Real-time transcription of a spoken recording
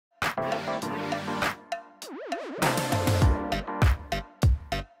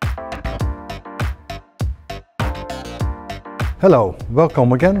Hello,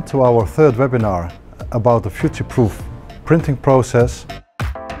 welcome again to our third webinar about the future-proof printing process.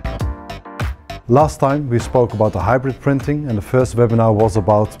 Last time we spoke about the hybrid printing and the first webinar was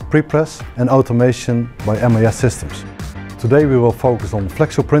about prepress and automation by MPS systems. Today we will focus on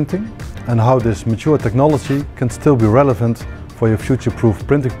Flexo printing and how this mature technology can still be relevant for your future-proof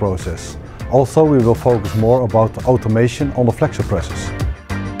printing process. Also we will focus more about the automation on the Flexo presses.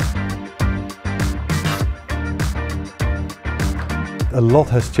 A lot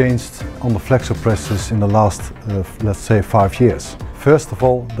has changed on the Flexo presses in the last, let's say, 5 years. First of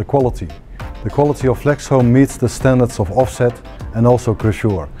all, the quality. The quality of Flexo meets the standards of Offset and also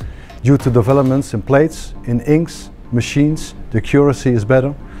Gravure. Due to developments in plates, in inks, machines, the accuracy is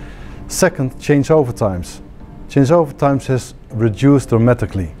better. Second, changeover times. Changeover times has reduced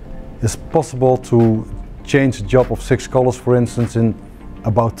dramatically. It's possible to change a job of 6 colors, for instance, in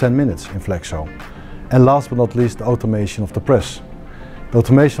about 10 minutes in Flexo. And last but not least, the automation of the press. The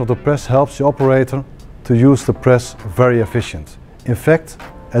automation of the press helps the operator to use the press very efficient. In fact,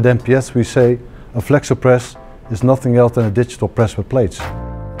 at MPS we say a Flexo press is nothing else than a digital press with plates.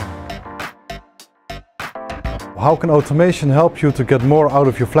 How can automation help you to get more out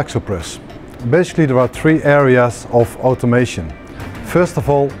of your Flexo press? Basically there are 3 areas of automation. First of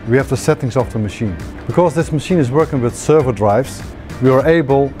all, we have the settings of the machine. Because this machine is working with servo-drives, we are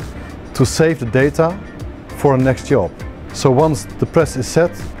able to save the data for the next job. So once the press is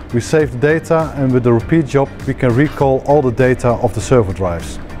set, we save the data, and with the repeat job we can recall all the data of the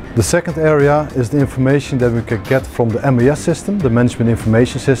servo-drives. The second area is the information that we can get from the MPS system, the management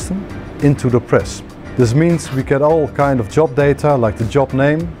information system, into the press. This means we get all kind of job data like the job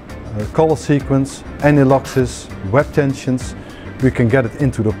name, color sequence, aniloxes, web tensions. We can get it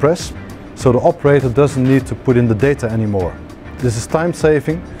into the press, so the operator doesn't need to put in the data anymore. This is time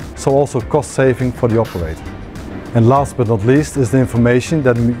saving, so also cost saving for the operator. And last but not least is the information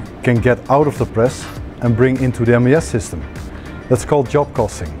that we can get out of the press and bring into the MPS system. That's called job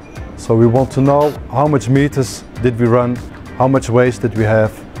costing. So we want to know how much meters did we run, how much waste did we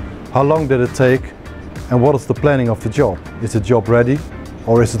have, how long did it take, and what is the planning of the job. Is the job ready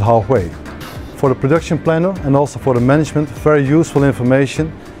or is it halfway? For the production planner and also for the management, very useful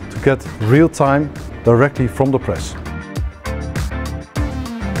information to get real time directly from the press.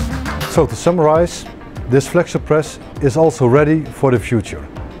 So to summarize, this Flexo press is also ready for the future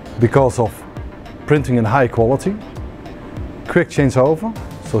because of printing in high quality, quick changeover,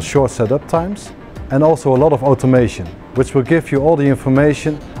 so short setup times, and also a lot of automation, which will give you all the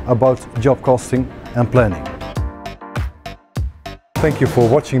information about job costing and planning. Thank you for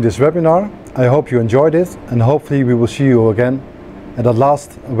watching this webinar. I hope you enjoyed it, and hopefully we will see you again at the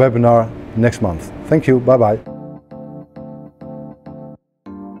last webinar next month. Thank you, bye bye.